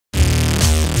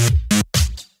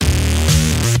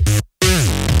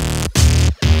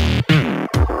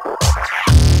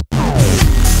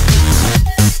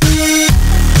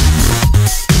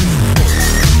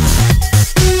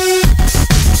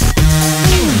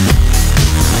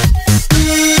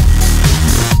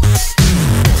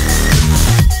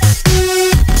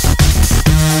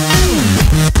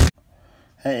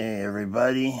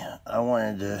everybody. I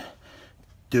wanted to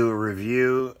do a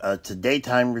review. It's a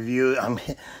daytime review. I'm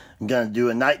going to do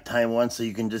a nighttime one so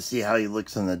you can just see how he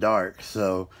looks in the dark.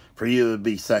 So for you it would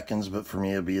be seconds, but for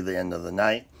me it would be the end of the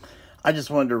night. I just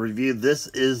wanted to review. This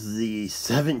is the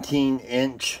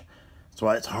 17-inch. That's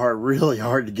why it's really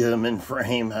hard to get them in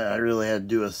frame. I really had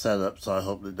to do a setup, so I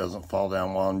hope it doesn't fall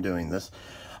down while I'm doing this.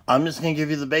 I'm just going to give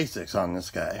you the basics on this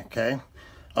guy, okay?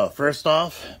 First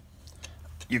off,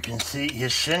 you can see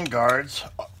his shin guards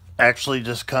actually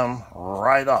just come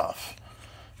right off.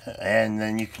 And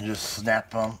then you can just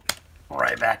snap them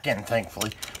right back in,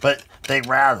 thankfully. But they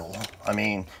rattle. I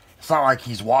mean, it's not like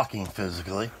he's walking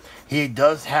physically. He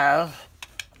does have,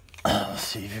 let's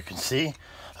see if you can see,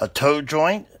 a toe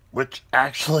joint, which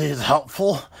actually is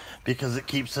helpful because it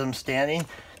keeps him standing.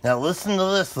 Now listen to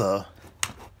this though.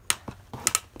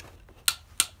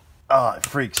 Oh, it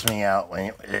freaks me out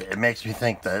when it makes me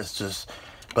think that it's just,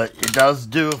 but it does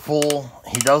do a full,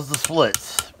 he does the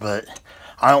splits, but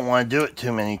I don't want to do it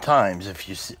too many times, if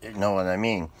you know what I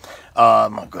mean.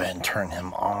 I'm going to go ahead and turn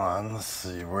him on. Let's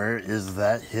see, where is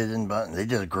that hidden button? They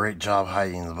did a great job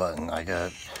hiding the button.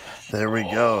 There we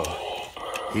go.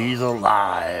 He's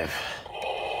alive.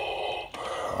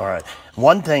 Alright,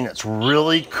 one thing that's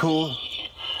really cool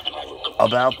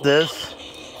about this,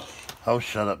 oh,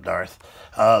 shut up, Darth.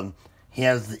 He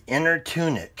has the inner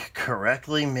tunic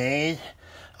correctly made.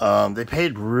 They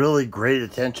paid really great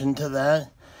attention to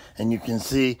that. And you can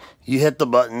see, you hit the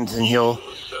buttons and he'll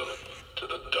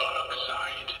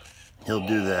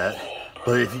do that.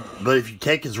 But if you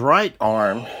take his right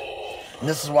arm, and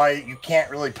this is why you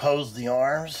can't really pose the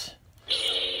arms.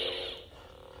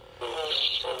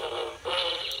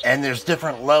 And there's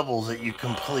different levels that you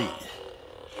complete.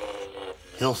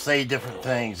 He'll say different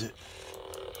things.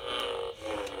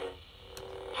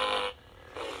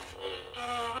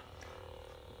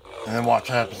 And then watch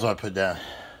what happens when I put down.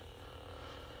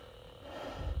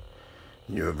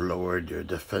 You have lowered your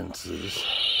defenses.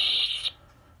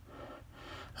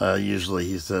 Usually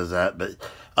he says that, but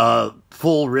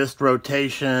full wrist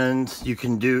rotations. You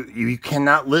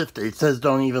cannot lift it. It says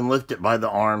don't even lift it by the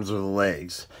arms or the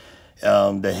legs.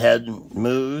 The head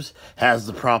moves, has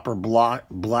the proper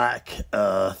black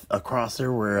across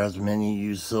there, whereas many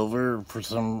use silver for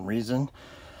some reason.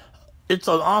 It's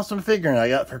an awesome figure I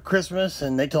got for Christmas,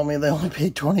 and they told me they only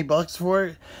paid 20 bucks for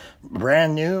it.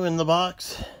 Brand new in the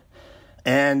box.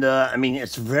 And, I mean,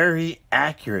 it's very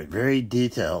accurate, very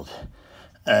detailed.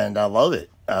 And I love it.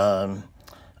 And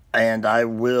let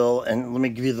me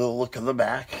give you the look of the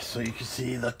back so you can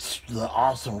see the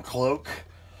awesome cloak.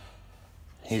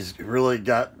 He's really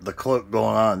got the cloak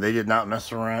going on. They did not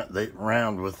mess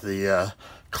around with the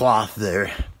cloth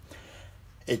there.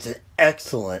 It's an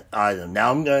excellent item.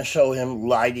 Now I'm going to show him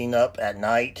lighting up at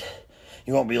night.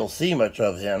 You won't be able to see much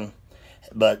of him,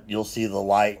 but you'll see the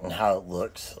light and how it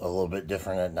looks a little bit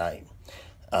different at night.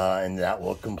 And that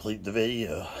will complete the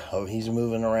video. Oh, he's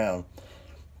moving around.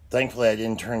 Thankfully, I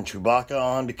didn't turn Chewbacca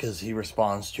on because he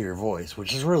responds to your voice,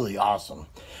 which is really awesome.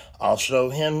 I'll show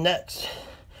him next.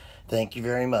 Thank you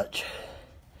very much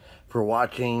for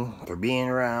watching, for being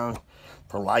around,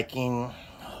 for liking,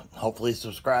 hopefully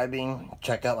subscribing.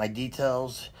 Check out my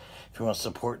details. If you want to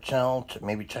support the channel,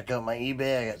 maybe check out my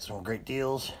eBay. I got some great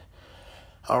deals.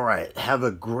 Alright, have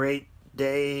a great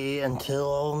day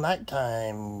until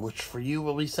nighttime, which for you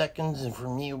will be seconds, and for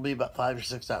me will be about 5 or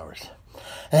 6 hours.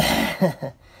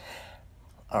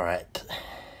 Alright.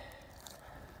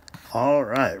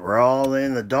 Alright, we're all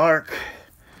in the dark.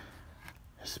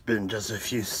 It's been just a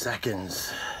few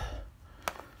seconds.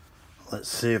 Let's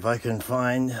see if I can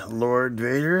find Lord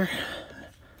Vader.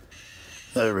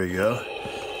 There we go.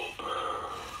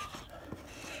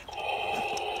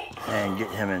 And get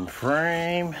him in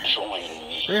frame.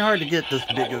 Very hard to get this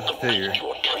big of a figure.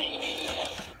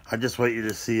 I just want you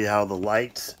to see how the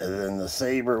lights, and then the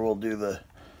saber will do the...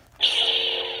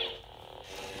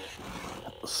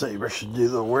 saber should do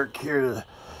the work here.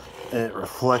 And it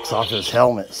reflects off his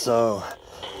helmet, so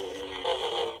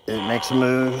it makes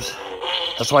moves.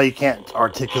 That's why you can't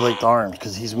articulate the arms,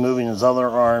 because he's moving his other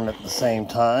arm at the same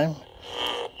time.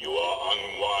 You are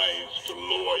unwise to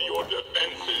lower your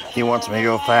defenses. He wants me to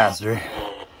go faster.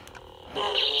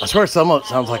 I swear some of it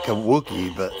sounds like a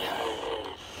Wookiee, but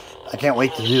I can't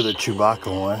wait to do the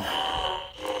Chewbacca one.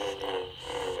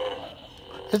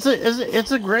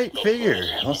 It's a great figure.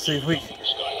 Let's see if we...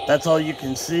 That's all you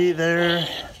can see there.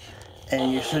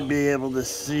 And you should be able to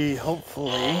see,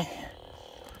 hopefully...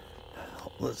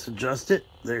 Let's adjust it.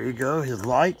 There you go, his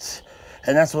lights.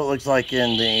 And that's what it looks like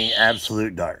in the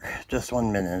absolute dark. Just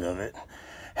 1 minute of it.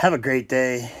 Have a great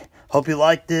day. Hope you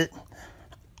liked it.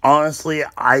 Honestly,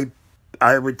 I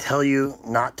I would tell you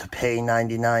not to pay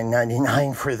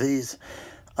 $99.99 for these,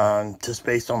 just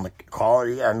based on the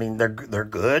quality. I mean, they're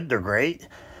good, they're great.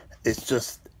 It's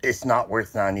just, it's not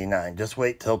worth $99. Just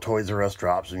wait till Toys R Us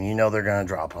drops them. You know they're going to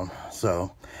drop them.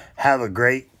 So, have a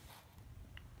great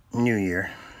New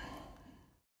Year.